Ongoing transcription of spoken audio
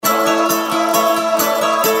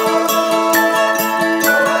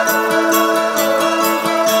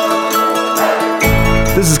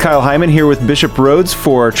This is Kyle Hyman here with Bishop Rhodes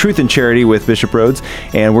for Truth and Charity with Bishop Rhodes,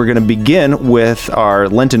 and we're going to begin with our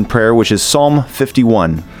Lenten prayer, which is Psalm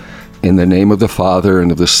 51. In the name of the Father,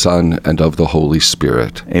 and of the Son, and of the Holy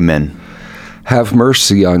Spirit. Amen. Have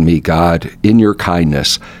mercy on me, God, in your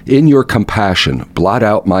kindness, in your compassion, blot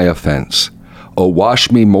out my offense. O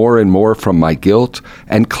wash me more and more from my guilt,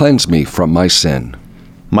 and cleanse me from my sin.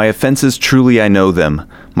 My offenses, truly I know them.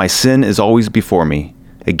 My sin is always before me.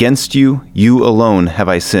 Against you, you alone have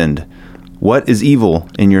I sinned. What is evil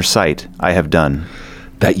in your sight I have done?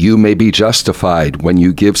 That you may be justified when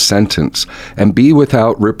you give sentence, and be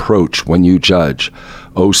without reproach when you judge.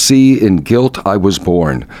 O see, in guilt I was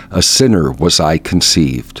born, a sinner was I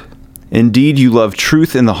conceived. Indeed, you love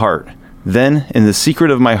truth in the heart. Then, in the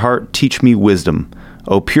secret of my heart, teach me wisdom.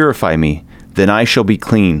 O purify me, then I shall be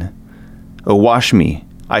clean. O wash me,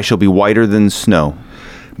 I shall be whiter than snow.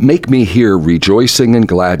 Make me hear rejoicing and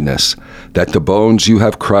gladness, that the bones you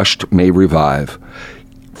have crushed may revive.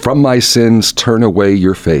 From my sins turn away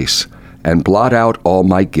your face, and blot out all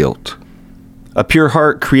my guilt. A pure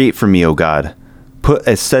heart create for me, O God. Put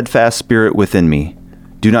a steadfast spirit within me.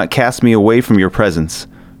 Do not cast me away from your presence,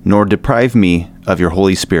 nor deprive me of your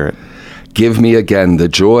Holy Spirit. Give me again the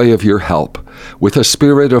joy of your help. With a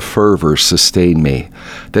spirit of fervor sustain me,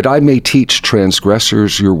 that I may teach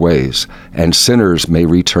transgressors your ways, and sinners may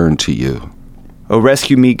return to you. O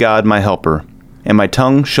rescue me, God, my helper, and my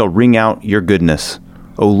tongue shall ring out your goodness.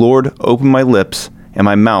 O Lord, open my lips, and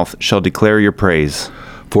my mouth shall declare your praise.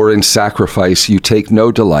 For in sacrifice you take no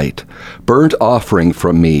delight. Burnt offering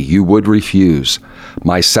from me you would refuse.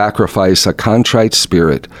 My sacrifice a contrite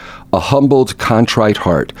spirit, a humbled contrite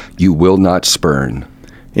heart you will not spurn.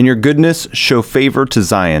 In your goodness show favor to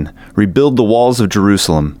Zion. Rebuild the walls of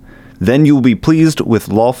Jerusalem. Then you will be pleased with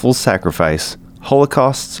lawful sacrifice,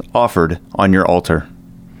 holocausts offered on your altar.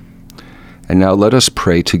 And now let us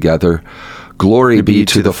pray together. Glory be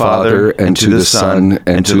to the Father, and to the Son,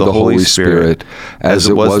 and to the Holy Spirit, as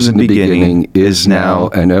it was in the beginning, is now,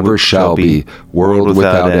 and ever shall be, world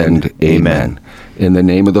without end. Amen. In the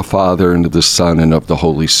name of the Father, and of the Son, and of the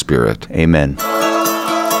Holy Spirit. Amen.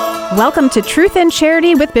 Welcome to Truth and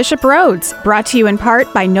Charity with Bishop Rhodes, brought to you in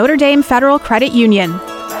part by Notre Dame Federal Credit Union.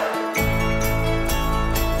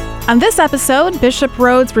 On this episode, Bishop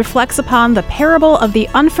Rhodes reflects upon the parable of the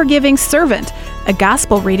unforgiving servant, a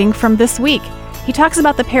gospel reading from this week. He talks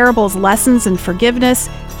about the parable's lessons in forgiveness,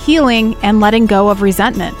 healing, and letting go of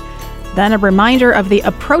resentment. Then a reminder of the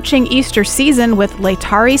approaching Easter season with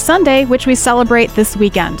Laetare Sunday, which we celebrate this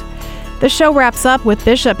weekend. The show wraps up with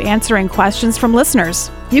Bishop answering questions from listeners.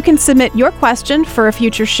 You can submit your question for a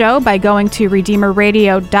future show by going to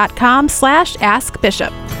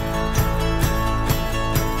redeemerradio.com/askbishop.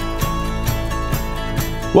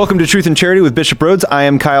 Welcome to Truth and Charity with Bishop Rhodes. I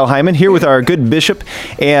am Kyle Hyman here with our good bishop,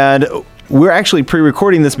 and we're actually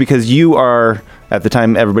pre-recording this because you are, at the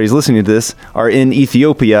time everybody's listening to this, are in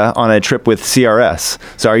Ethiopia on a trip with CRS.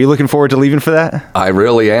 So are you looking forward to leaving for that? I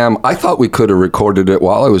really am. I thought we could have recorded it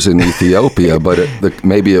while I was in Ethiopia, but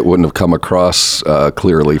maybe it wouldn't have come across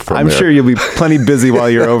clearly from I'm there. sure you'll be plenty busy while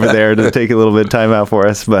you're over there to take a little bit of time out for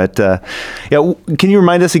us. But can you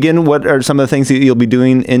remind us again, what are some of the things that you'll be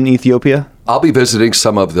doing in Ethiopia? I'll be visiting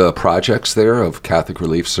some of the projects there of Catholic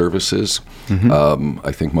Relief Services. Mm-hmm.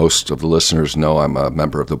 I think most of the listeners know I'm a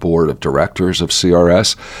member of the board of directors of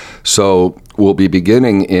CRS. So we'll be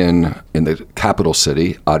beginning in the capital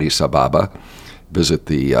city, Addis Ababa, visit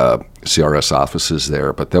the CRS offices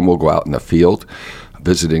there, but then we'll go out in the field,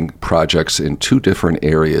 visiting projects in two different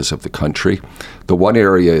areas of the country. The one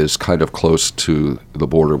area is kind of close to the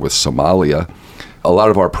border with Somalia. A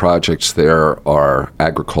lot of our projects there are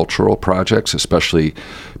agricultural projects, especially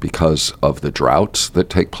because of the droughts that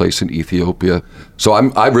take place in Ethiopia. So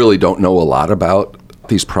I really don't know a lot about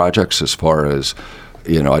these projects as far as,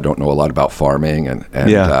 I don't know a lot about farming and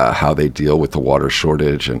how they deal with the water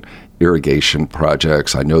shortage and irrigation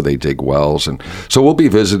projects. I know they dig wells. And so we'll be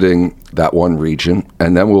visiting that one region,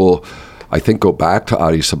 and then we'll, I think, go back to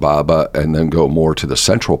Addis Ababa and then go more to the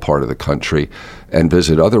central part of the country and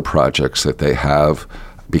visit other projects that they have,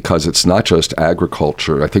 because it's not just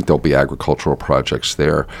agriculture. I think there'll be agricultural projects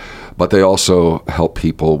there, but they also help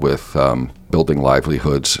people with building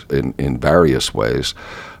livelihoods in various ways.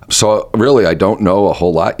 So really, I don't know a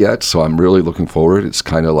whole lot yet, so I'm really looking forward. It's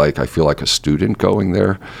kind of like I feel like a student going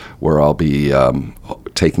there, where I'll be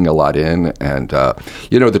taking a lot in. And,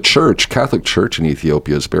 the church, Catholic Church in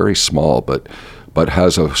Ethiopia is very small, but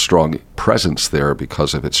has a strong presence there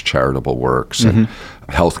because of its charitable works and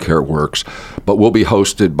healthcare works. But we'll be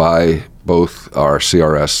hosted by both our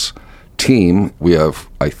CRS team. We have,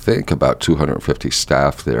 I think, about 250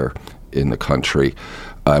 staff there in the country.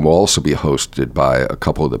 will also be hosted by a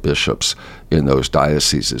couple of the bishops in those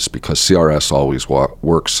dioceses, because CRS always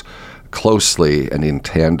works closely and in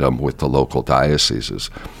tandem with the local dioceses.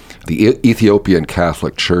 The Ethiopian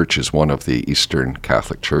Catholic Church is one of the Eastern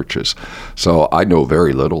Catholic churches, so I know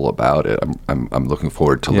very little about it. I'm looking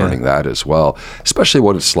forward to learning that as well, especially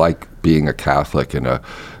what it's like being a Catholic in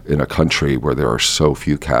a country where there are so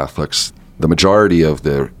few Catholics. The majority of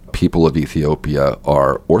the people of Ethiopia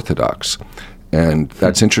are Orthodox, and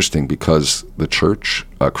that's interesting because the church,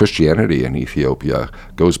 Christianity in Ethiopia,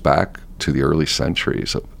 goes back to the early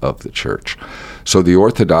centuries of the church. So the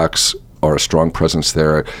Orthodox are a strong presence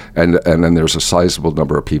there, and then there's a sizable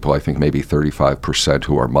number of people, I think maybe 35%,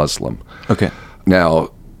 who are Muslim. Okay.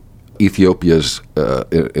 Now, Ethiopia's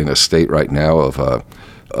in a state right now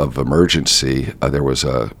of emergency. There was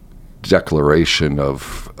a declaration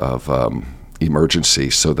of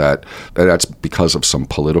emergency, so that's because of some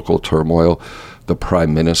political turmoil. The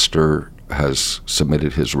prime minister has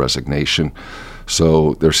submitted his resignation,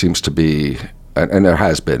 so there seems to be, and there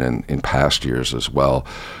has been in past years as well,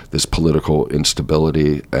 this political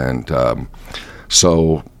instability, and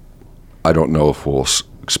so I don't know if we'll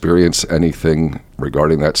experience anything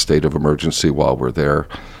regarding that state of emergency while we're there,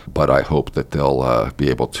 but I hope that they'll be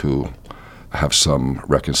able to have some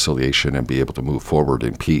reconciliation and be able to move forward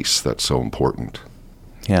in peace. That's so important.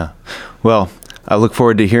 Yeah. Well, I look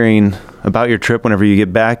forward to hearing about your trip whenever you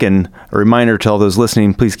get back, and a reminder to all those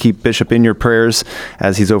listening, please keep Bishop in your prayers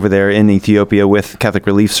as he's over there in Ethiopia with Catholic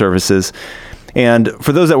Relief Services. And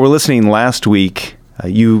for those that were listening last week,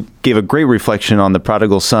 you gave a great reflection on the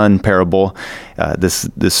prodigal son parable, this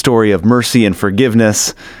story of mercy and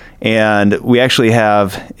forgiveness. And we actually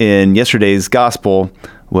have in yesterday's gospel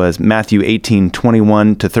was Matthew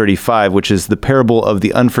 18:21-35, which is the parable of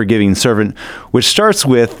the unforgiving servant, which starts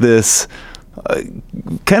with this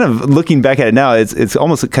kind of, looking back at it now, it's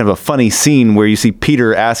almost kind of a funny scene where you see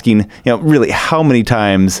Peter asking, really, how many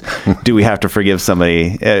times do we have to forgive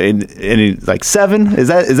somebody? And he's like, 7? Is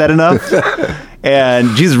that enough?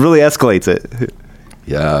 And Jesus really escalates it.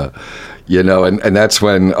 Yeah. And that's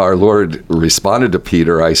when our Lord responded to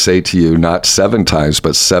Peter, I say to you, not 7 times,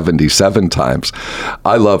 but 77 times.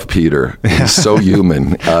 I love Peter. He's so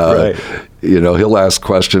human. Right. He'll ask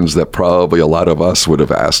questions that probably a lot of us would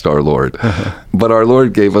have asked our Lord. But our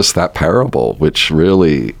Lord gave us that parable, which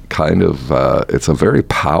really kind of, it's a very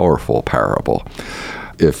powerful parable.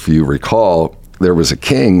 If you recall, there was a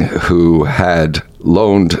king who had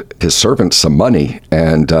loaned his servant some money,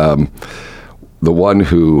 and the one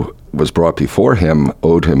who was brought before him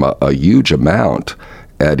owed him a huge amount,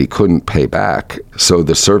 and he couldn't pay back. So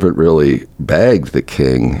the servant really begged the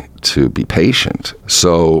king to be patient.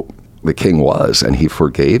 So the king was, and he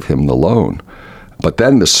forgave him the loan. But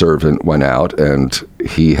then the servant went out, and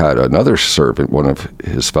he had another servant, one of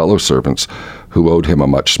his fellow servants, who owed him a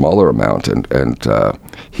much smaller amount, and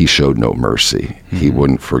he showed no mercy. Mm-hmm. He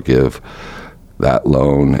wouldn't forgive that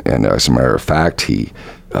loan, and as a matter of fact, he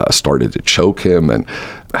started to choke him and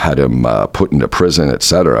had him put into prison,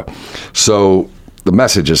 etc. So the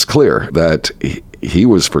message is clear that he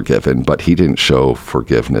was forgiven, but he didn't show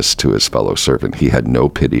forgiveness to his fellow servant. He had no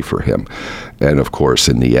pity for him. And of course,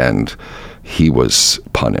 in the end, he was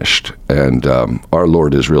punished. And our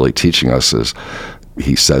Lord is really teaching us, as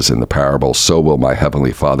he says in the parable, so will my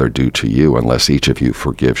heavenly Father do to you unless each of you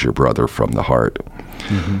forgives your brother from the heart.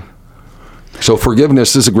 Mm-hmm. So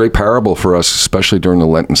forgiveness is a great parable for us, especially during the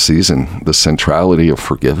Lenten season, the centrality of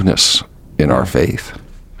forgiveness in our faith.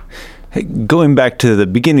 Hey, going back to the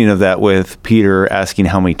beginning of that with Peter asking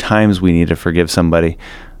how many times we need to forgive somebody,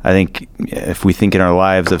 I think if we think in our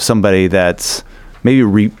lives of somebody that's maybe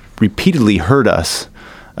repeatedly hurt us,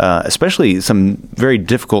 especially some very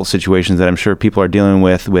difficult situations that I'm sure people are dealing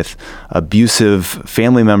with abusive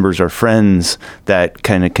family members or friends that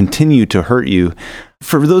kind of continue to hurt you.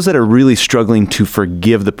 For those that are really struggling to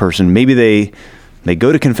forgive the person, maybe they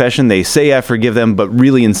go to confession, they say, I forgive them, but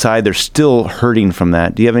really inside they're still hurting from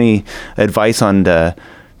that. Do you have any advice on to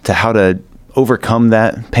how to overcome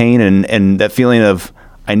that pain and that feeling of,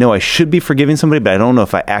 I know I should be forgiving somebody, but I don't know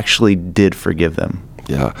if I actually did forgive them?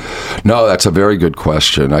 Yeah. No, that's a very good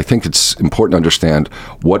question. I think it's important to understand,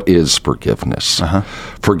 what is forgiveness? Uh-huh.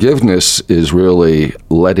 Forgiveness is really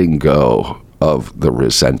letting go of the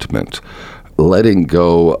resentment, letting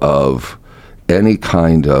go of any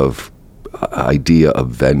kind of idea of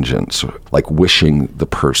vengeance, like wishing the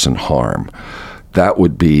person harm. That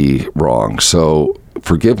would be wrong. So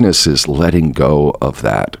forgiveness is letting go of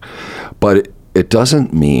that. But it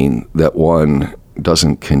doesn't mean that one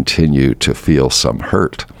doesn't continue to feel some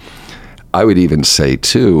hurt. I would even say,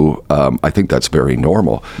 too, I think that's very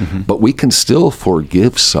normal. But we can still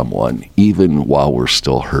forgive someone even while we're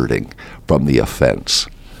still hurting from the offense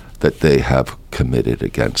that they have committed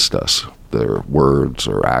against us, their words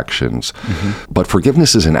or actions. But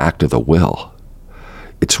forgiveness is an act of the will.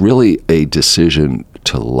 It's really a decision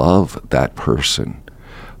to love that person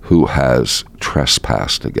who has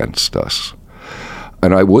trespassed against us.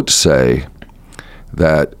 And I would say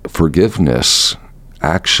that forgiveness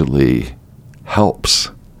actually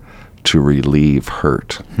helps to relieve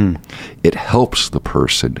hurt. It helps the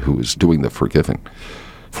person who is doing the forgiving.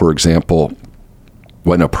 For example,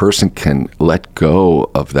 when a person can let go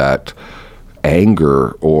of that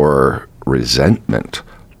anger or resentment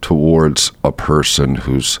towards a person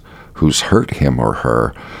who's hurt him or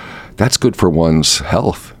her, that's good for one's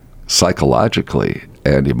health psychologically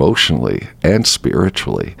and emotionally and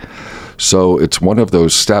spiritually. So it's one of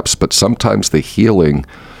those steps, but sometimes the healing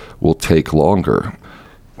will take longer.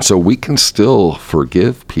 So we can still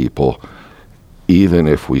forgive people even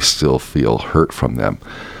if we still feel hurt from them.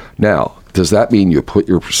 Now, does that mean you put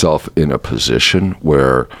yourself in a position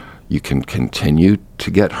where you can continue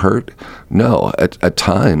to get hurt? No. At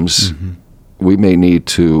times, we may need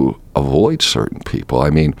to avoid certain people. I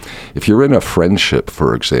mean, if you're in a friendship,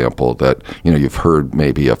 for example, that, you've heard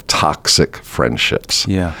maybe of toxic friendships,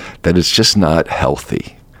 that is just not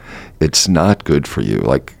healthy. It's not good for you.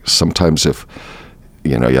 Like sometimes if,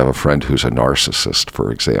 you have a friend who's a narcissist,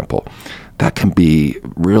 for example, that can be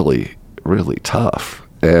really, really tough.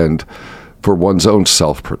 And for one's own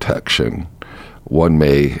self-protection, one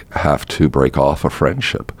may have to break off a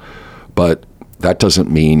friendship. But that doesn't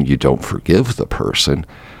mean you don't forgive the person.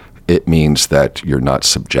 It means that you're not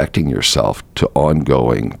subjecting yourself to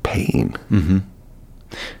ongoing pain.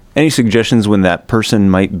 Any suggestions when that person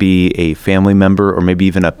might be a family member or maybe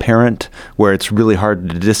even a parent where it's really hard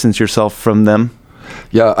to distance yourself from them?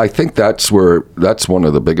 Yeah, I think that's one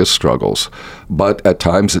of the biggest struggles. But at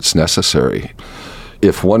times it's necessary.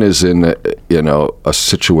 If one is in, a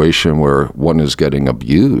situation where one is getting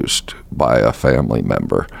abused by a family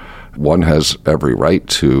member, one has every right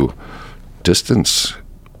to distance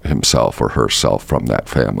himself or herself from that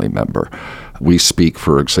family member. We speak,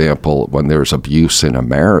 for example, when there's abuse in a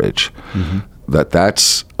marriage,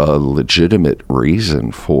 that's a legitimate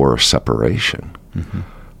reason for separation,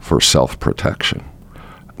 for self-protection.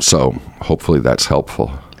 So hopefully that's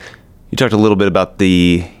helpful. You talked a little bit about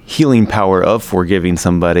the healing power of forgiving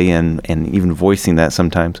somebody and even voicing that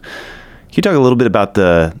sometimes. Can you talk a little bit about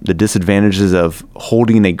the disadvantages of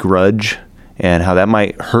holding a grudge and how that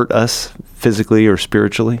might hurt us physically or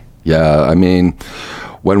spiritually? Yeah, I mean,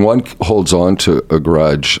 when one holds on to a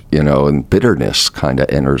grudge, and bitterness kind of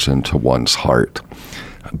enters into one's heart.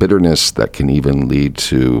 Bitterness that can even lead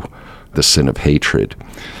to the sin of hatred.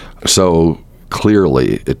 So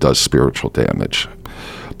clearly it does spiritual damage.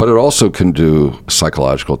 But it also can do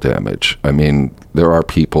psychological damage. I mean, there are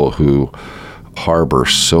people who harbor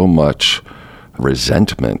so much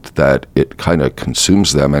resentment that it kind of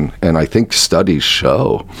consumes them. And I think studies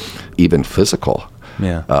show even physical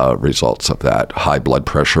results of that, high blood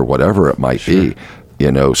pressure, whatever it might be,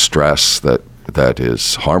 stress that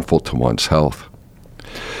is harmful to one's health.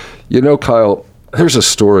 Kyle, there's a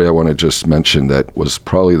story I want to just mention that was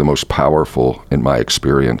probably the most powerful in my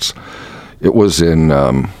experience. It was in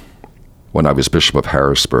when I was Bishop of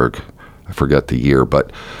Harrisburg. I forget the year,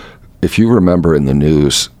 but if you remember in the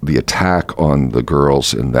news, the attack on the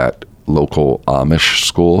girls in that local Amish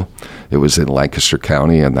school, it was in Lancaster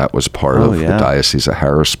County, and that was part of the Diocese of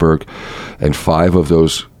Harrisburg. And 5 of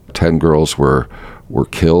those 10 girls were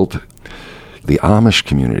killed. The Amish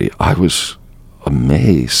community, I was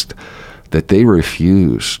amazed that they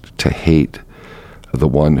refused to hate the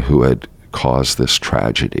one who had caused this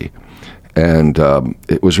tragedy. And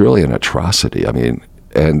it was really an atrocity. I mean,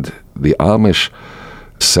 and the Amish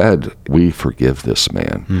said, "We forgive this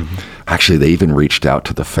man." Actually, they even reached out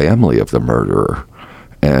to the family of the murderer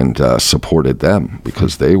and supported them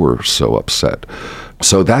because they were so upset.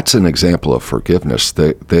 So that's an example of forgiveness.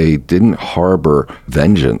 They didn't harbor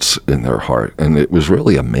vengeance in their heart, and it was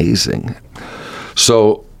really amazing.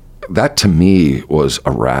 So that to me was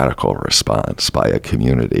a radical response by a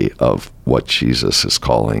community of what Jesus is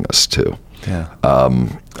calling us to.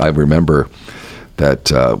 I remember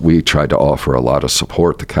that we tried to offer a lot of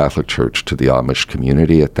support, the Catholic Church, to the Amish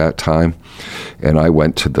community at that time. And I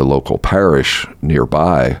went to the local parish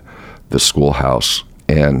nearby, the schoolhouse,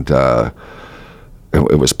 and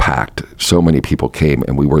it was packed. So many people came,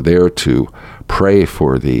 and we were there to pray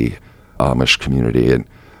for the Amish community. And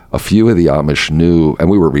a few of the Amish knew, and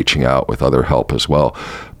we were reaching out with other help as well,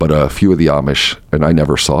 but a few of the Amish, and I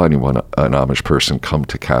never saw an Amish person come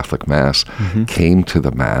to Catholic Mass, came to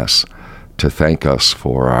the Mass to thank us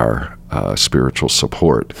for our spiritual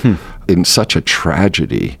support. In such a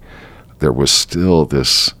tragedy, there was still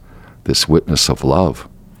this witness of love,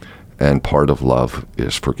 and part of love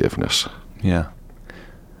is forgiveness. Yeah.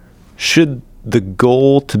 Should the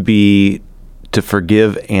goal to be to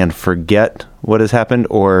forgive and forget what has happened,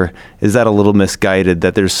 or is that a little misguided,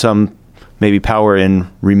 that there's some maybe power in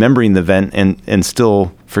remembering the event and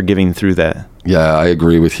still forgiving through that? Yeah, I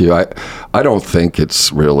agree with you. I don't think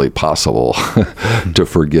it's really possible to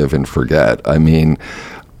forgive and forget. I mean,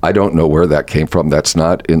 I don't know where that came from. That's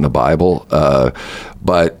not in the Bible.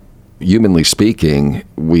 But humanly speaking,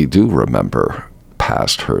 we do remember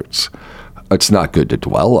past hurts. It's not good to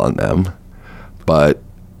dwell on them, but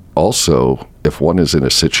also, if one is in a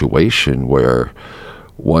situation where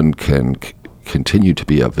one can continue to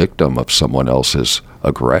be a victim of someone else's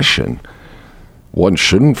aggression, one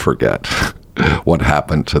shouldn't forget what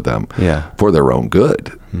happened to them. For their own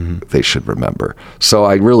good. They should remember. So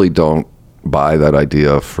I really don't buy that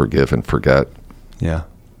idea of forgive and forget. Yeah.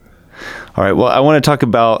 All right. Well, I want to talk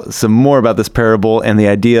about some more about this parable and the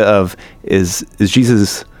idea of is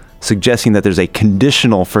Jesus suggesting that there's a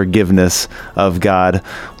conditional forgiveness of God.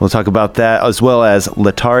 We'll talk about that, as well as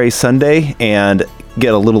Laetare Sunday, and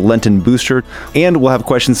get a little Lenten booster. And we'll have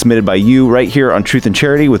questions submitted by you right here on Truth and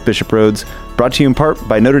Charity with Bishop Rhoades, brought to you in part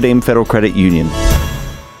by Notre Dame Federal Credit Union.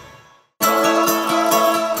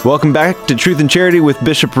 Welcome back to Truth and Charity with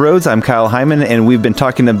Bishop Rhoades. I'm Kyle Hyman, and we've been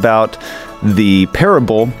talking about the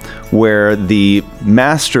parable where the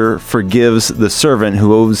master forgives the servant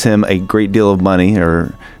who owes him a great deal of money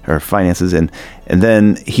or finances, and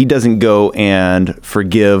then he doesn't go and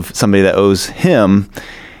forgive somebody that owes him.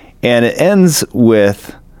 And it ends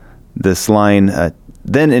with this line,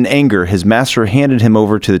 then in anger, his master handed him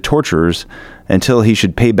over to the torturers until he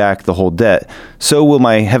should pay back the whole debt. So will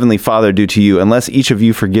my heavenly Father do to you, unless each of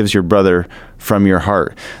you forgives your brother from your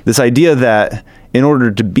heart. This idea that in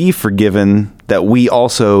order to be forgiven, that we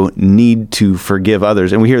also need to forgive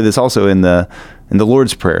others. And we hear this also in the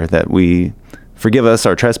Lord's Prayer, that we forgive us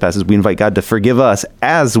our trespasses. We invite God to forgive us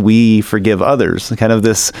as we forgive others. Kind of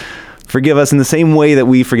this forgive us in the same way that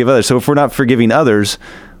we forgive others. So if we're not forgiving others,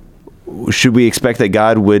 should we expect that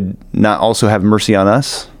God would not also have mercy on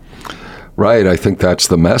us? Right. I think that's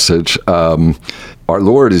the message. Our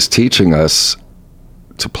Lord is teaching us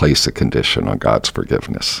to place a condition on God's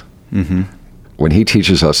forgiveness. When he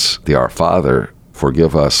teaches us the Our Father,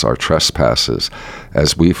 forgive us our trespasses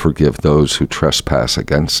as we forgive those who trespass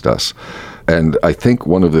against us. And I think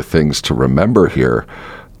one of the things to remember here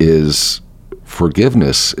is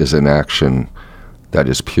forgiveness is an action that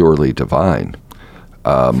is purely divine.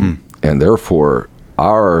 And therefore,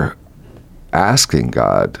 our asking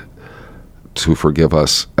God to forgive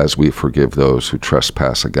us as we forgive those who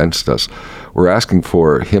trespass against us, we're asking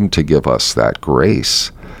for him to give us that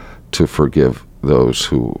grace to forgive those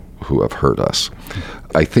who have hurt us.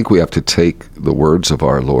 I think we have to take the words of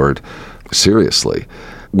our Lord seriously.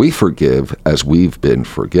 We forgive as we've been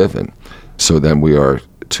forgiven. So then we are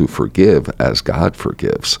to forgive as God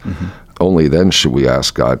forgives. Only then should we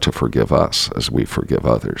ask God to forgive us as we forgive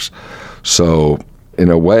others. So in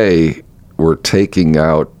a way, we're taking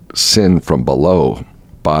out sin from below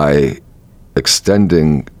by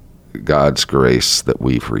extending God's grace that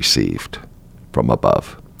we've received from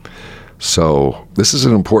above. So this is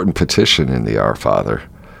an important petition in the Our Father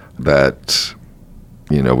that,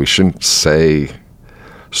 we shouldn't say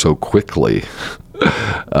so quickly.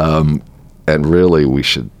 And really we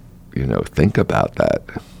should, think about that.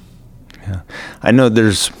 Yeah. I know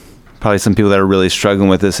there's probably some people that are really struggling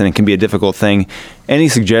with this, and it can be a difficult thing. Any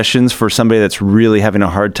suggestions for somebody that's really having a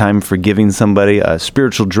hard time forgiving somebody, a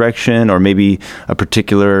spiritual direction, or maybe a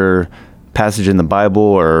particular passage in the Bible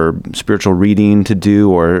or spiritual reading to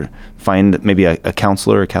do, or find maybe a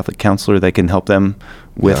counselor, a Catholic counselor that can help them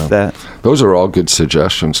with that? Those are all good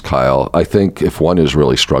suggestions, Kyle. I think if one is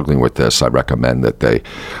really struggling with this, I recommend that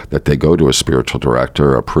they go to a spiritual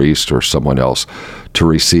director, a priest, or someone else to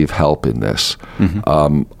receive help in this.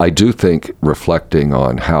 I do think, reflecting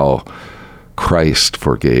on how Christ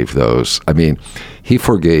forgave those, he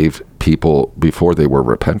forgave people before they were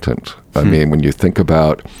repentant. When you think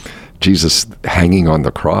about Jesus hanging on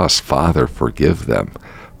the cross, Father, forgive them,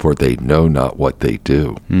 for they know not what they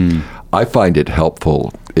do. I find it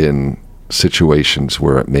helpful in situations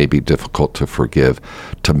where it may be difficult to forgive,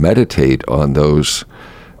 to meditate on those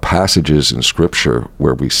passages in Scripture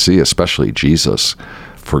where we see especially Jesus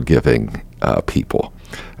forgiving people.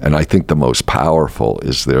 And I think the most powerful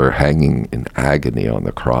is they're hanging in agony on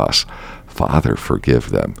the cross. Father, forgive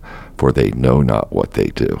them, for they know not what they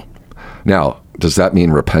do. Now, does that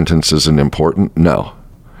mean repentance isn't important? No.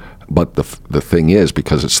 But the thing is,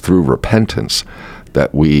 because it's through repentance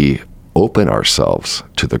that we open ourselves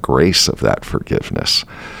to the grace of that forgiveness.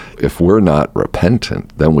 If we're not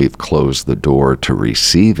repentant, then we've closed the door to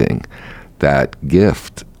receiving that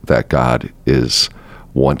gift that God is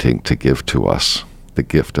wanting to give to us, the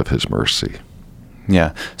gift of his mercy.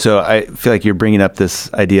 Yeah. So I feel like you're bringing up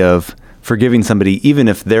this idea of forgiving somebody even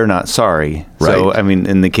if they're not sorry. Right. So, I mean,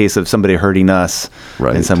 in the case of somebody hurting us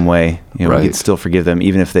in some way, we can still forgive them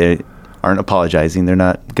even if they aren't apologizing. They're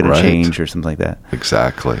not going to change or something like that.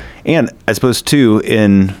 Exactly. And I suppose, too,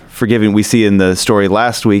 in forgiving, we see in the story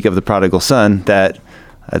last week of the prodigal son that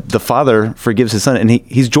the father forgives his son and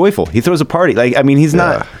he's joyful. He throws a party. Like, I mean, he's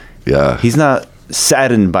not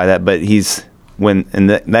saddened by that, but in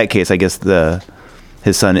that case, I guess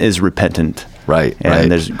his son is repentant. Right.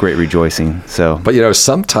 And there's great rejoicing. So, but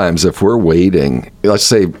sometimes if we're waiting, let's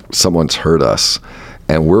say someone's hurt us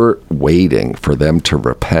and we're waiting for them to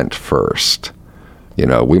repent first,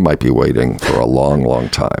 we might be waiting for a long, long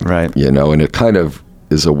time. Right. And it kind of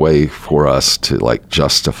is a way for us to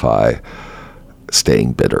justify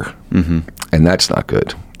staying bitter. Mm-hmm. And that's not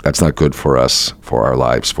good. That's not good for us, for our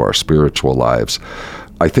lives, for our spiritual lives.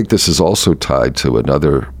 I think this is also tied to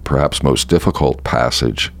another, perhaps most difficult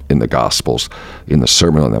passage in the Gospels, in the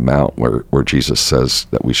Sermon on the Mount, where Jesus says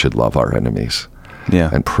that we should love our enemies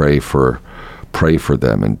and pray for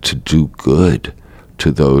them and to do good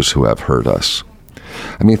to those who have hurt us.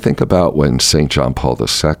 I mean, think about when St. John Paul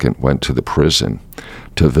II went to the prison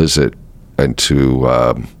to visit and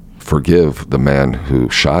to forgive the man who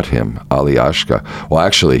shot him, Ali Ashka. Well,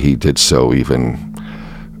 actually, he did so even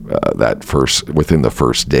within the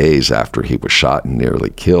first days after he was shot and nearly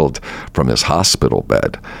killed from his hospital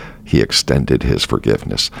bed, he extended his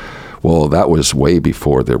forgiveness. Well, that was way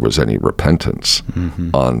before there was any repentance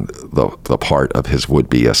on the part of his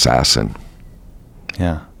would-be assassin.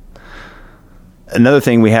 Yeah. Another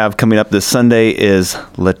thing we have coming up this Sunday is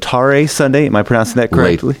Laetare Sunday. Am I pronouncing that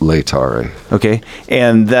correctly? Laetare. Okay.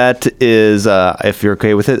 And that is, if you're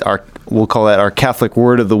okay with it, we'll call that our Catholic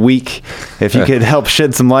Word of the Week. If you could help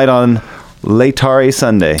shed some light on Laetare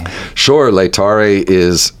Sunday. Sure. Laetare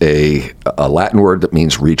is a Latin word that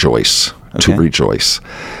means rejoice, to rejoice.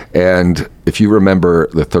 And if you remember,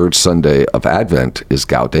 the third Sunday of Advent is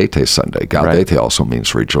Gaudete Sunday. Gaudete also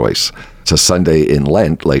means rejoice. It's a Sunday in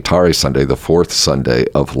Lent, Laetare Sunday, the fourth Sunday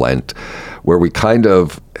of Lent, where we kind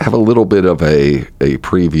of have a little bit of a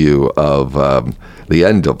preview of the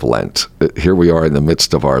end of Lent. Here we are in the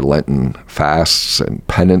midst of our Lenten fasts and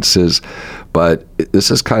penances, but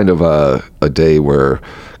this is kind of a day where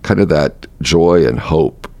kind of that joy and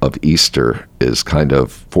hope of Easter is kind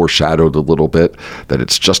of foreshadowed a little bit, that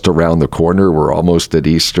it's just around the corner. We're almost at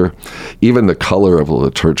Easter. Even the color of the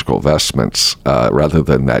liturgical vestments, rather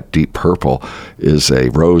than that deep purple, is a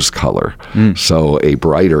rose color, so a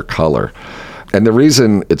brighter color. And the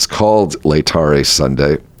reason it's called Laetare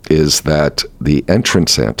Sunday is that the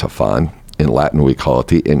entrance antiphon, in Latin we call it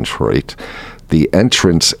the introit, the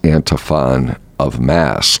entrance antiphon of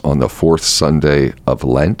Mass on the fourth Sunday of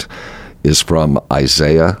Lent is from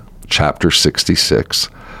Isaiah chapter 66,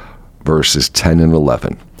 verses 10 and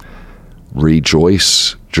 11.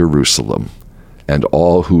 Rejoice, Jerusalem, and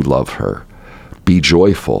all who love her. Be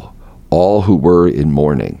joyful, all who were in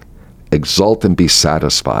mourning. Exult and be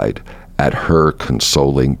satisfied at her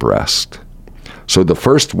consoling breast. So the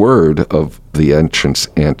first word of the entrance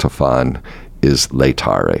antiphon is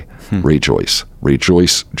Laetare, rejoice.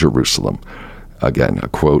 Rejoice, Jerusalem. Again, a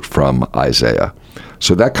quote from Isaiah.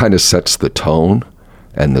 So that kind of sets the tone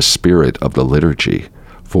and the spirit of the liturgy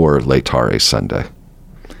for Laetare Sunday.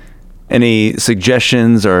 Any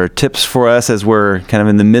suggestions or tips for us as we're kind of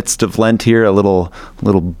in the midst of Lent here? A little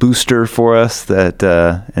booster for us.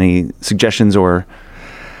 Any suggestions or?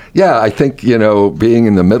 Yeah, I think, being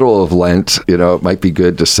in the middle of Lent, it might be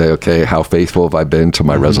good to say, okay, how faithful have I been to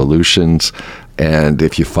my resolutions? And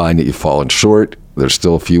if you find that you've fallen short, there's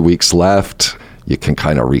still a few weeks left. You can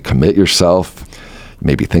kind of recommit yourself.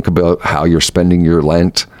 Maybe think about how you're spending your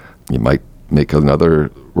Lent. You might make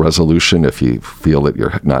another resolution if you feel that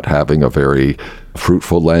you're not having a very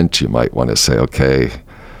fruitful Lent. You might want to say, okay,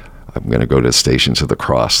 I'm going to go to Stations of the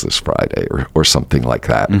Cross this Friday or something like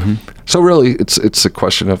that. So really, it's a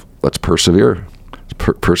question of let's persevere.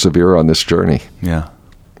 Persevere on this journey. Yeah.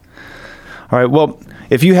 All right. Well,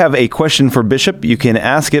 If you have a question for Bishop, you can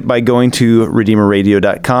ask it by going to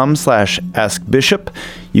redeemerradio.com/askbishop.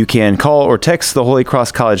 You can call or text the Holy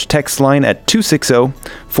Cross College text line at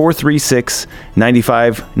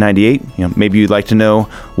 260-436-9598. Maybe you'd like to know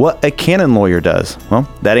what a canon lawyer does. Well,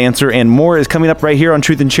 that answer and more is coming up right here on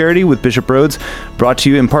Truth and Charity with Bishop Rhoades, brought to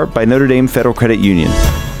you in part by Notre Dame Federal Credit Union.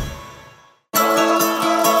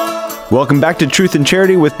 Welcome back to Truth and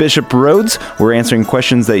Charity with Bishop Rhoades. We're answering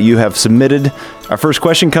questions that you have submitted. Our first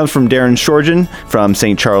question comes from Darren Shorgen from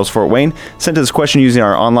St. Charles, Fort Wayne. Sent us a question using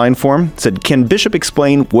our online form. Said, can Bishop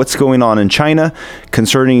explain what's going on in China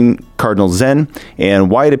concerning Cardinal Zen and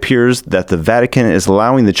why it appears that the Vatican is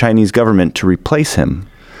allowing the Chinese government to replace him?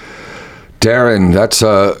 Darren, that's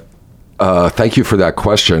thank you for that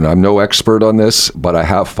question. I'm no expert on this, but I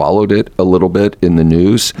have followed it a little bit in the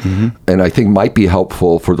news, and I think might be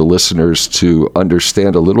helpful for the listeners to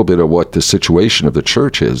understand a little bit of what the situation of the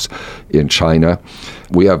church is in China.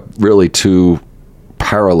 We have really two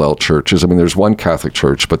parallel churches. I mean, there's one Catholic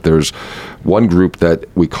church, but there's one group that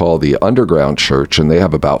we call the underground church, and they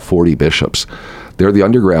have about 40 bishops. They're the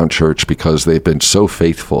underground church because they've been so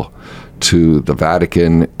faithful to the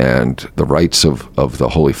Vatican and the rights of the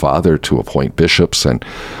Holy Father to appoint bishops. And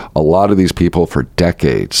a lot of these people for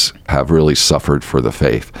decades have really suffered for the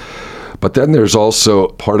faith. But then there's also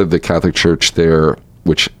part of the Catholic Church there,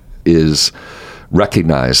 which is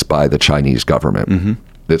recognized by the Chinese government.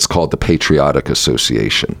 It's called the Patriotic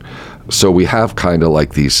Association. So we have kind of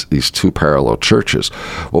like these two parallel churches.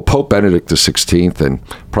 Well, Pope Benedict XVI and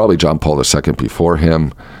probably John Paul II before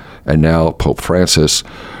him, and now Pope Francis,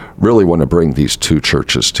 really want to bring these two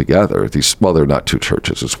churches together. They're not two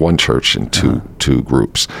churches. It's one church in two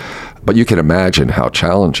groups. But you can imagine how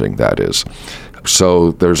challenging that is.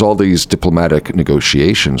 So there's all these diplomatic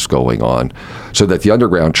negotiations going on so that the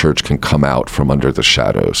underground church can come out from under the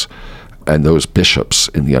shadows, and those bishops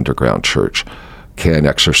in the underground church can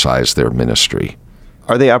exercise their ministry.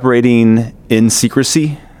 Are they operating in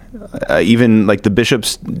secrecy? Even like the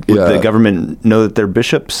bishops, would the government know that they're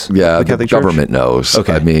bishops? Yeah, the government knows.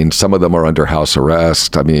 Okay. I mean, some of them are under house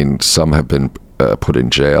arrest. I mean, some have been put in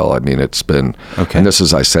jail. I mean, it's been, and this,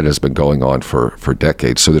 as I said, has been going on for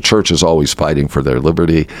decades. So the church is always fighting for their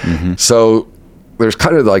liberty. So there's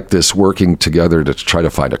kind of like this working together to try to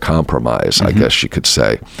find a compromise, I guess you could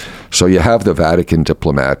say. So you have the Vatican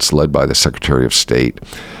diplomats led by the Secretary of State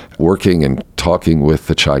working and talking with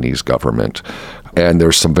the Chinese government. And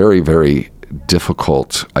there's some very, very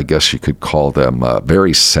difficult, I guess you could call them,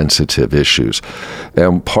 very sensitive issues.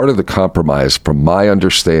 And part of the compromise, from my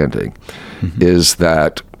understanding, is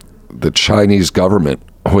that the Chinese government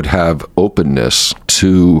would have openness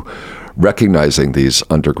to recognizing these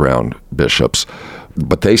underground bishops,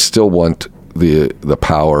 but they still want the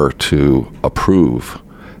power to approve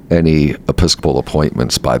any episcopal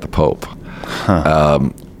appointments by the Pope.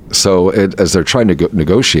 So as they're trying to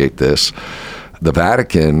negotiate this, the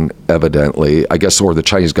Vatican evidently, I guess, or the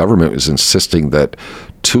Chinese government is insisting that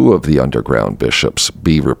two of the underground bishops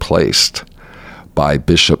be replaced by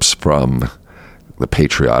bishops from the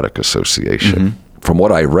Patriotic Association. From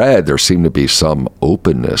what I read, there seemed to be some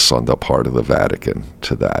openness on the part of the Vatican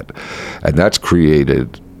to that. And that's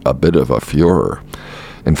created a bit of a furor.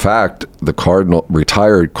 In fact, the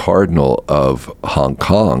retired cardinal of Hong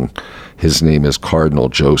Kong, his name is Cardinal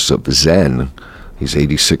Joseph Zen. He's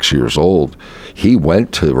 86 years old. He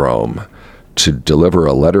went to Rome to deliver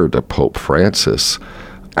a letter to Pope Francis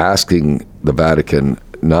asking the Vatican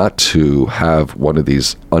not to have one of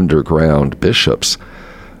these underground bishops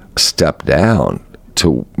step down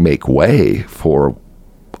to make way for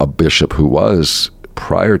a bishop who was,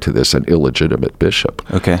 prior to this, an illegitimate bishop.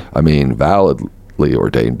 I mean, validly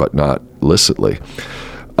ordained, but not licitly.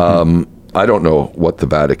 I don't know what the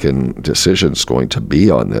Vatican decision is going to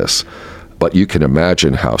be on this, but you can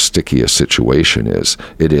imagine how sticky a situation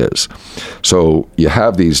it is. So you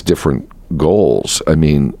have these different goals. I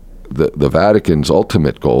mean, the Vatican's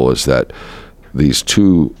ultimate goal is that these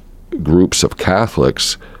two groups of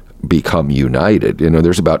Catholics become united. You know,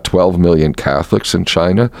 there's about 12 million Catholics in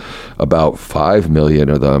China. About 5 million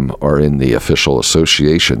of them are in the official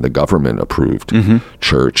association, the government-approved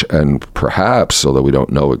church, and perhaps, although we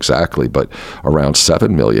don't know exactly, but around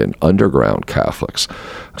 7 million underground Catholics.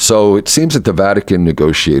 So it seems that the Vatican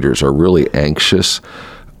negotiators are really anxious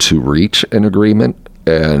to reach an agreement,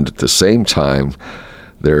 and at the same time,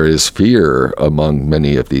 there is fear among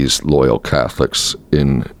many of these loyal Catholics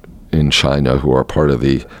in China who are part of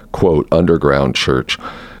the, quote, underground church,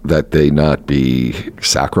 that they not be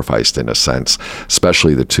sacrificed in a sense,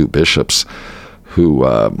 especially the two bishops who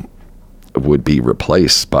would be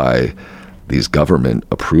replaced by these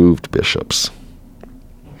government-approved bishops.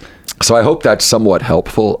 So I hope that's somewhat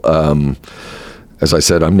helpful. As I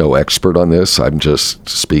said, I'm no expert on this. I'm just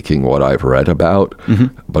speaking what I've read about.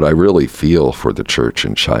 But I really feel for the church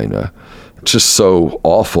in China. It's just so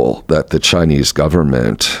awful that the Chinese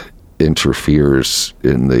government interferes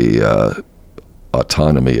in the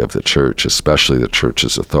autonomy of the church, especially the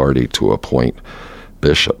church's authority to appoint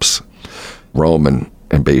bishops. Rome and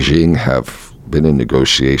Beijing have been in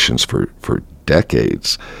negotiations for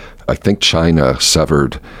decades. I think China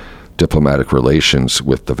severed diplomatic relations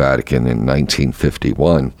with the Vatican in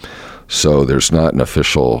 1951. So there's not an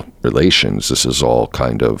official relations. This is all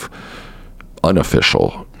kind of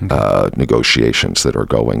unofficial negotiations that are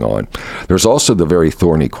going on. There's also the very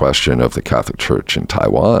thorny question of the Catholic Church in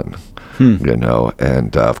Taiwan,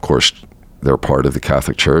 and of course they're part of the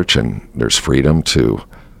Catholic Church and there's freedom to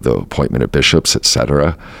the appointment of bishops,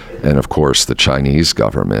 etc. And of course the Chinese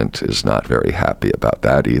government is not very happy about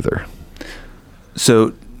that either.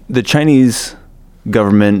 So the Chinese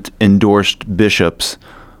government endorsed bishops.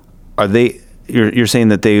 Are they? You're saying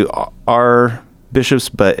that they are bishops,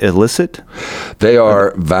 but illicit? They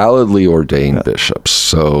are validly ordained bishops.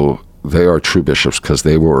 So they are true bishops because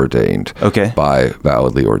they were ordained by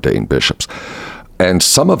validly ordained bishops. And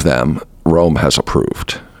some of them Rome has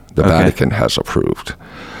approved. The Vatican has approved.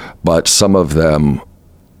 But some of them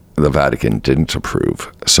the Vatican didn't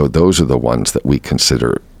approve. So those are the ones that we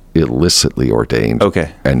consider illicitly ordained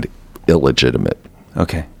and illegitimate.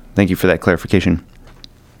 Okay. Thank you for that clarification.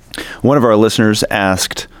 One of our listeners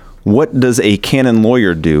asked, what does a canon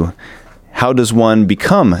lawyer do? How does one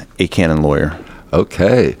become a canon lawyer?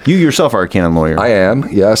 Okay. You yourself are a canon lawyer. I am,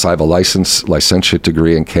 yes. I have a licentiate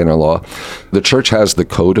degree in canon law. The church has the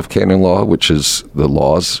Code of Canon Law, which is the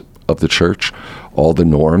laws of the church, all the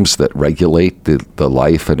norms that regulate the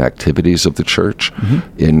life and activities of the church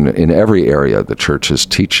in every area. The church's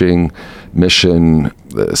teaching, mission,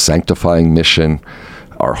 the sanctifying mission,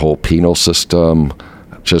 our whole penal system,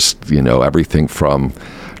 just, everything from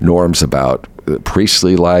norms about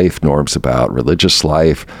priestly life, norms about religious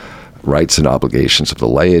life, rights and obligations of the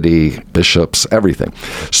laity, bishops, everything.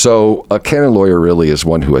 So a canon lawyer really is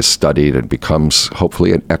one who has studied and becomes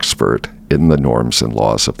hopefully an expert in the norms and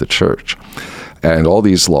laws of the church. And all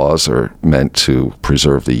these laws are meant to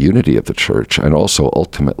preserve the unity of the church and also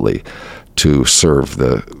ultimately to serve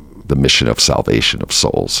the mission of salvation of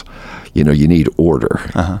souls. You need order,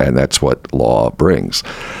 and that's what law brings.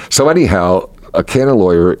 So anyhow, a canon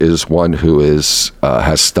lawyer is one who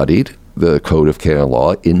has studied the Code of Canon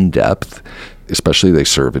Law in depth. Especially they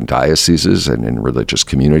serve in dioceses and in religious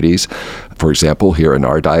communities. For example, here in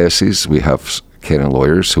our diocese, we have canon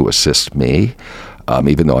lawyers who assist me.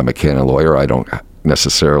 Even though I'm a canon lawyer, I don't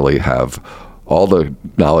necessarily have all the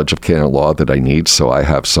knowledge of canon law that I need, so I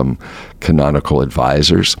have some canonical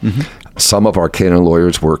advisors. Some of our canon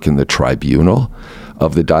lawyers work in the tribunal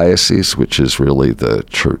of the diocese, which is really the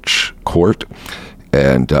church court.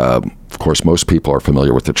 And of course, most people are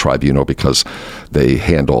familiar with the tribunal because they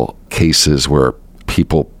handle cases where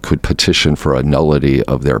people could petition for a nullity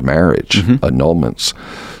of their marriage, annulments.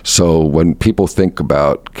 So when people think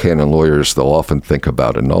about canon lawyers, they'll often think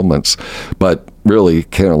about annulments, but really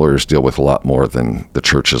canon lawyers deal with a lot more than the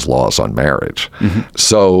church's laws on marriage.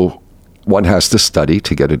 So one has to study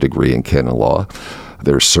to get a degree in canon law.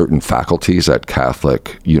 There's certain faculties at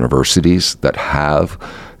Catholic universities that have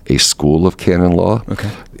a school of canon law.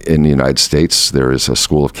 In the United States, there is a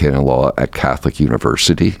school of canon law at Catholic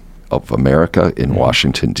University of America in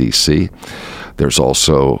Washington, D.C. There's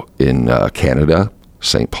also in Canada,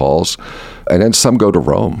 St. Paul's. And then some go to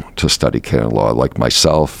Rome to study canon law. Like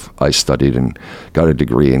myself, I studied and got a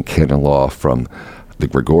degree in canon law from the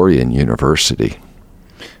Gregorian University.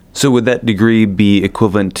 So would that degree be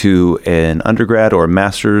equivalent to an undergrad or a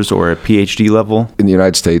master's or a PhD level? In the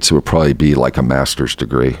United States, it would probably be like a master's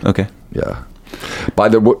degree. Okay. Yeah. By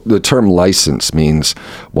the term license means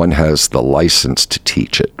one has the license to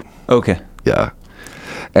teach it. Okay. Yeah.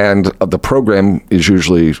 And the program is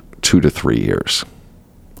usually 2 to 3 years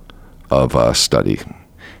of study.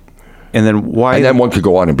 And then why? And then one could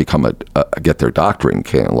go on and get their doctorate in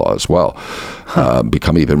canon law as well,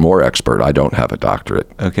 become even more expert. I don't have a doctorate.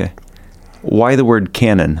 Okay. Why the word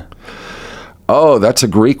canon? Oh, that's a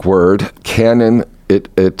Greek word. Canon.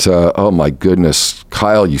 Oh my goodness,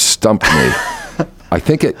 Kyle, you stumped me. I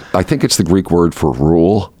think it's the Greek word for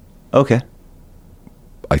rule. Okay.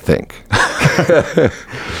 I think.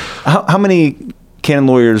 How many canon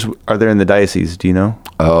lawyers are there in the diocese? Do you know?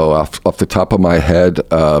 Oh, off the top of my head,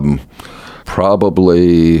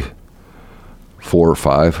 probably 4 or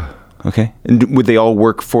 5. Okay. And would they all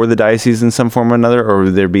work for the diocese in some form or another, or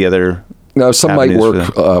would there be other? No, some might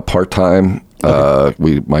work part-time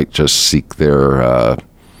We might just seek their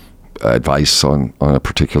advice on a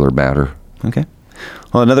particular matter. Okay.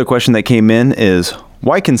 Well, another question that came in is,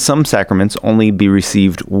 why can some sacraments only be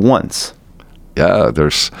received once? Yeah,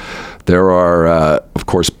 there are, of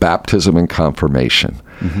course, baptism and confirmation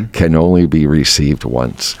can only be received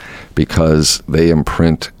once because they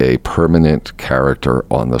imprint a permanent character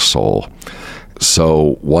on the soul.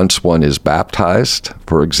 So once one is baptized,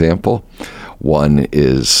 for example, one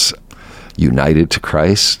is united to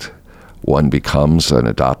Christ, one becomes an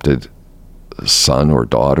adopted son or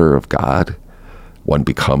daughter of God, one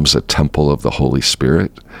becomes a temple of the Holy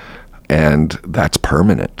Spirit, and that's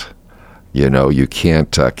permanent. You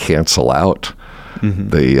can't cancel out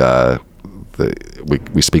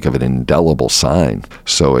we speak of an indelible sign,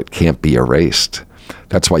 so it can't be erased.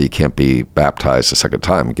 That's why you can't be baptized a second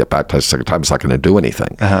time. You get baptized a second time, it's not going to do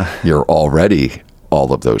anything. You're already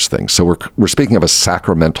all of those things. So we're speaking of a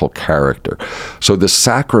sacramental character. So the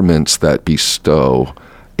sacraments that bestow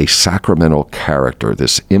a sacramental character,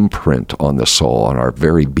 this imprint on the soul, on our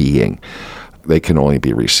very being, they can only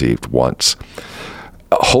be received once.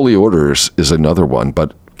 Holy orders is another one,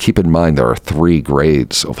 but keep in mind there are 3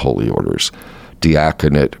 grades of holy orders: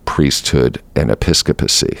 diaconate, priesthood, and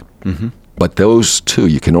episcopacy. But those 2,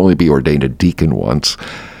 you can only be ordained a deacon once,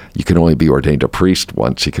 you can only be ordained a priest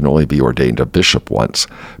once, you can only be ordained a bishop once,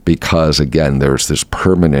 because again, there's this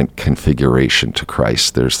permanent configuration to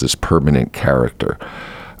Christ, there's this permanent character.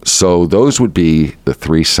 So those would be the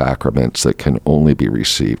 3 sacraments that can only be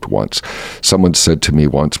received once. Someone said to me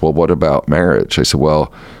once, well, what about marriage? I said,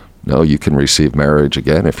 well, no, you can receive marriage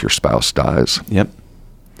again if your spouse dies. Yep.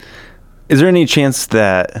 Is there any chance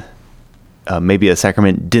that maybe a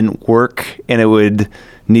sacrament didn't work and it would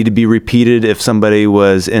need to be repeated if somebody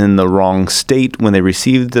was in the wrong state when they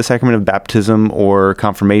received the sacrament of baptism or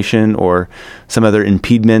confirmation or some other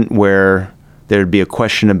impediment where there would be a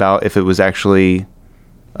question about if it was actually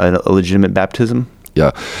a legitimate baptism?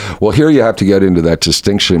 Yeah. Well, here you have to get into that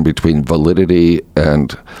distinction between validity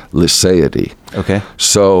and liceity. Okay.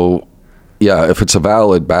 So, yeah, if it's a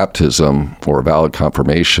valid baptism or a valid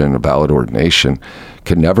confirmation, a valid ordination,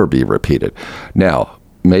 can never be repeated. Now,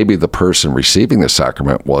 maybe the person receiving the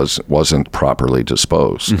sacrament wasn't properly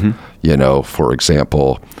disposed. For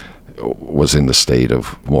example, was in the state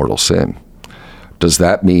of mortal sin. Does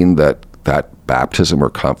that mean that baptism or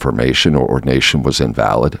confirmation or ordination was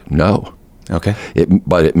invalid? No. Okay.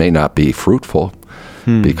 But it may not be fruitful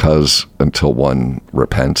because until one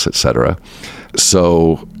repents, etc.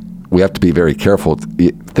 So we have to be very careful.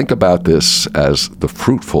 Think about this as the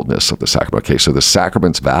fruitfulness of the sacrament. Okay, so the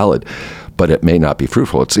sacrament's valid, but it may not be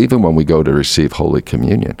fruitful. It's even when we go to receive Holy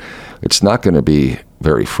Communion. It's not going to be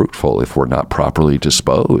very fruitful if we're not properly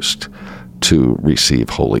disposed to receive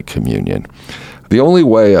Holy Communion. The only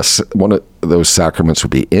way one of those sacraments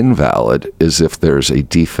would be invalid is if there's a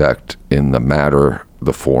defect in the matter,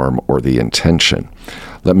 the form, or the intention.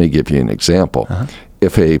 Let me give you an example.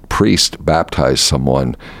 If a priest baptized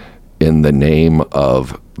someone in the name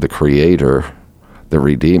of the Creator, the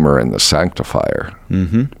Redeemer, and the Sanctifier,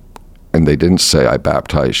 and they didn't say, I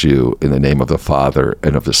baptize you in the name of the Father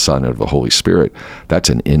and of the Son and of the Holy Spirit, that's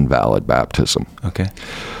an invalid baptism. Okay.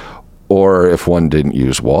 Or if one didn't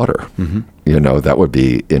use water, that would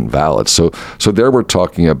be invalid. So there we're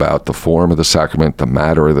talking about the form of the sacrament, the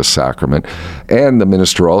matter of the sacrament, and the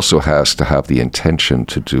minister also has to have the intention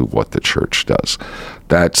to do what the church does.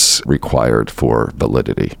 That's required for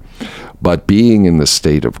validity. But being in the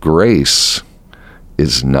state of grace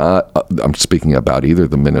is not, I'm speaking about either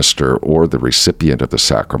the minister or the recipient of the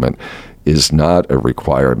sacrament, is not a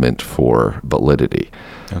requirement for validity.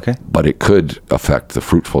 Okay. But it could affect the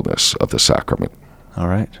fruitfulness of the sacrament. All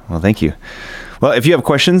right. Well, thank you. Well, if you have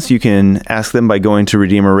questions, you can ask them by going to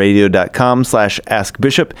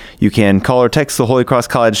redeemerradio.com/askbishop. You can call or text the Holy Cross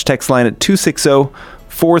College text line at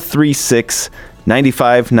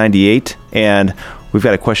 260-436-9598. And we've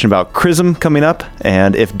got a question about chrism coming up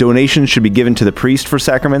and if donations should be given to the priest for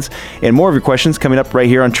sacraments. And more of your questions coming up right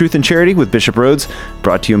here on Truth and Charity with Bishop Rhoades,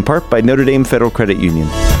 brought to you in part by Notre Dame Federal Credit Union.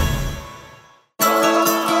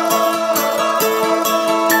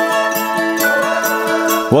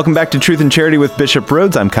 Welcome back to Truth and Charity with Bishop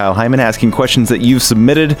Rhoades. I'm Kyle Hyman, asking questions that you've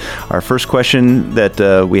submitted. Our first question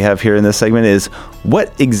that we have here in this segment is,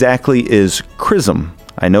 what exactly is chrism?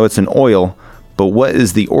 I know it's an oil, but what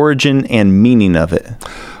is the origin and meaning of it?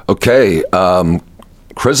 Okay,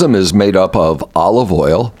 chrism is made up of olive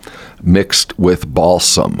oil mixed with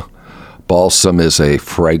balsam. Balsam is a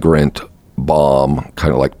fragrant balm,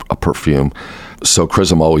 kind of like a perfume. So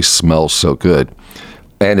chrism always smells so good.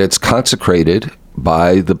 And it's consecrated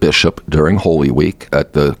by the bishop during Holy Week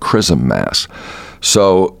at the Chrism Mass.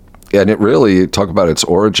 So, and it really, talk about its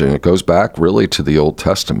origin, it goes back really to the Old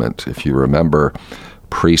Testament. If you remember,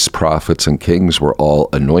 priests, prophets, and kings were all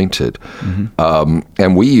anointed.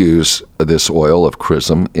 And we use this oil of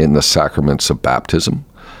chrism in the sacraments of baptism,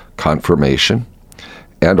 confirmation,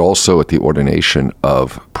 and also at the ordination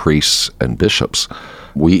of priests and bishops.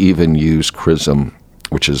 We even use chrism,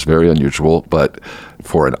 which is very unusual, but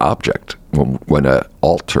for an object. When an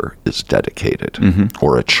altar is dedicated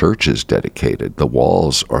or a church is dedicated, the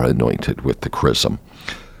walls are anointed with the chrism.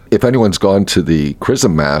 If anyone's gone to the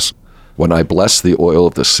Chrism Mass, when I bless the oil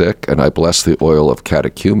of the sick and I bless the oil of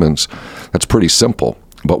catechumens, that's pretty simple.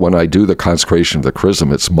 But when I do the consecration of the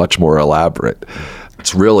chrism, it's much more elaborate.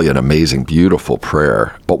 It's really an amazing, beautiful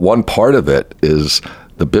prayer. But one part of it is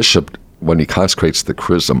the bishop, when he consecrates the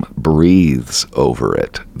chrism, breathes over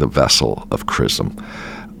it, the vessel of chrism.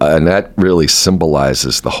 And that really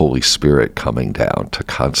symbolizes the Holy Spirit coming down to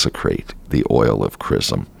consecrate the oil of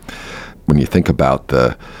chrism. When you think about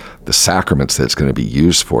the sacraments that it's going to be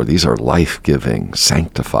used for, these are life-giving,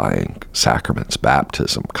 sanctifying sacraments: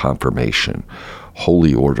 baptism, confirmation,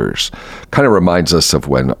 holy orders. Kind of reminds us of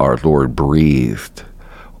when our Lord breathed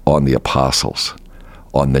on the apostles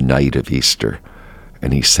on the night of Easter,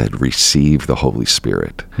 and he said, "Receive the Holy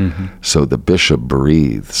Spirit." So the bishop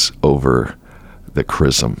breathes over the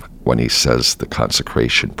chrism when he says the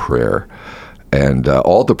consecration prayer. And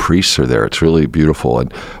all the priests are there. It's really beautiful.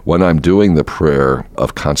 And when I'm doing the prayer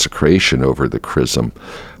of consecration over the chrism,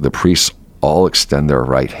 the priests all extend their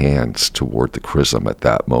right hands toward the chrism at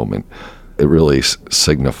that moment. It really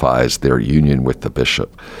signifies their union with the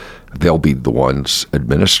bishop. They'll be the ones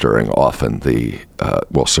administering often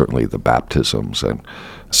certainly the baptisms. And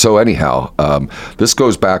so anyhow, this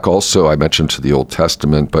goes back also, I mentioned, to the Old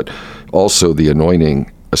Testament, but also the anointing,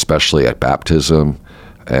 especially at baptism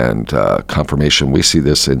and confirmation. We see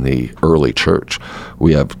this in the early church.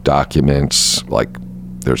 We have documents, like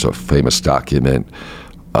there's a famous document,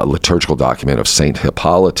 a liturgical document of Saint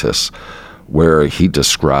Hippolytus, where he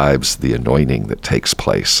describes the anointing that takes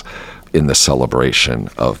place in the celebration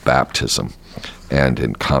of baptism and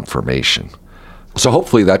in confirmation. So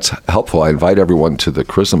hopefully that's helpful. I invite everyone to the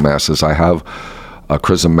Chrism Masses. I have a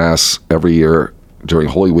Chrism Mass every year during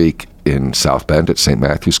Holy Week in South Bend at St.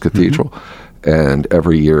 Matthew's Cathedral, and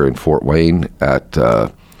every year in Fort Wayne at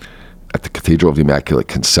the Cathedral of the Immaculate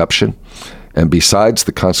Conception. And besides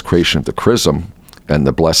the consecration of the chrism and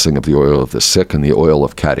the blessing of the oil of the sick and the oil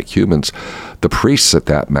of catechumens, the priests at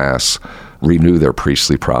that Mass renew their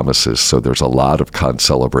priestly promises. So there's a lot of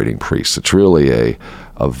concelebrating priests. It's really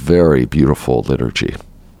a very beautiful liturgy.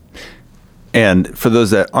 And for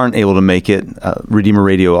those that aren't able to make it, Redeemer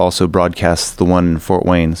Radio also broadcasts the one in Fort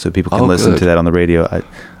Wayne, so people can listen to that on the radio.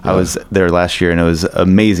 I was there last year, and it was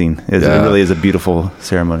amazing. It really is a beautiful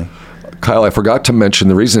ceremony. Kyle, I forgot to mention,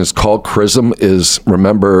 the reason it's called chrism is,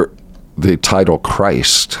 remember the title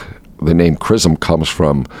Christ. The name chrism comes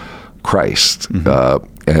from Christ.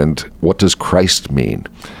 And what does Christ mean?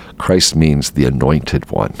 Christ means the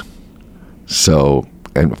anointed one. So,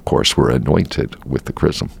 and of course, we're anointed with the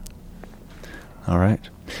chrism. All right.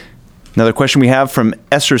 Another question we have from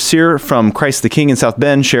Esther Sear from Christ the King in South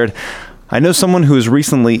Bend shared, I know someone who was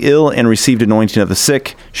recently ill and received anointing of the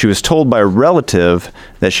sick. She was told by a relative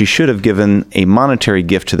that she should have given a monetary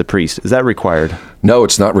gift to the priest. Is that required? No,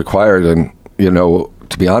 it's not required. And,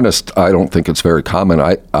 to be honest, I don't think it's very common.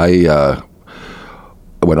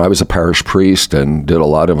 When I was a parish priest and did a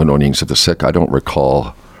lot of anointings of the sick, I don't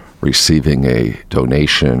recall receiving a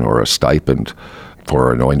donation or a stipend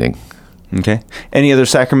for anointing. Okay. Any other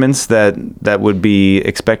sacraments that would be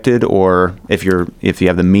expected, or if you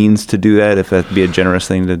have the means to do that, if that'd be a generous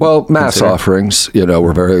thing to Well, Mass consider? offerings,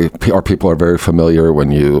 our people are very familiar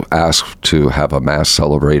when you ask to have a Mass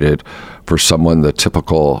celebrated. For someone, the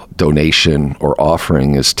typical donation or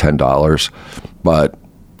offering is $10, but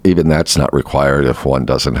even that's not required if one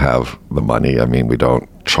doesn't have the money. I mean, we don't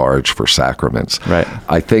charge for sacraments. Right.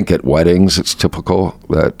 I think at weddings it's typical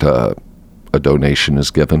that a donation is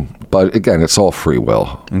given. But again, it's all free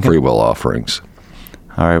will offerings.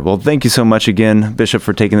 All right. Well, thank you so much again, Bishop,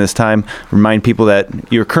 for taking this time. Remind people that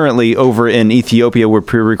you're currently over in Ethiopia. We're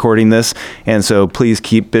pre-recording this. And so please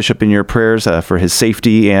keep Bishop in your prayers for his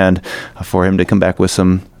safety and for him to come back with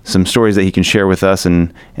some stories that he can share with us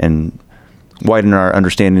and widen our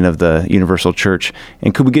understanding of the universal church.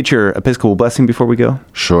 And could we get your Episcopal blessing before we go?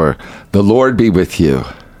 Sure. The Lord be with you.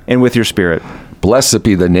 And with your spirit. Blessed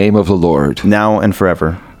be the name of the Lord. Now and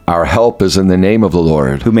forever. Our help is in the name of the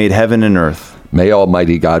Lord, who made heaven and earth. May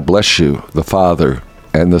Almighty God bless you, the Father,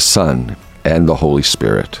 and the Son, and the Holy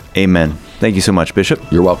Spirit. Amen. Thank you so much, Bishop.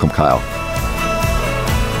 You're welcome, Kyle.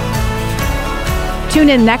 Tune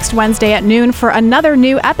in next Wednesday at noon for another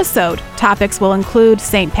new episode. Topics will include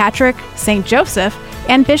St. Patrick, St. Joseph,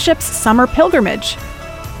 and Bishop's summer pilgrimage.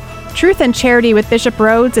 Truth and Charity with Bishop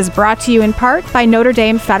Rhoades is brought to you in part by Notre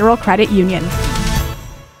Dame Federal Credit Union.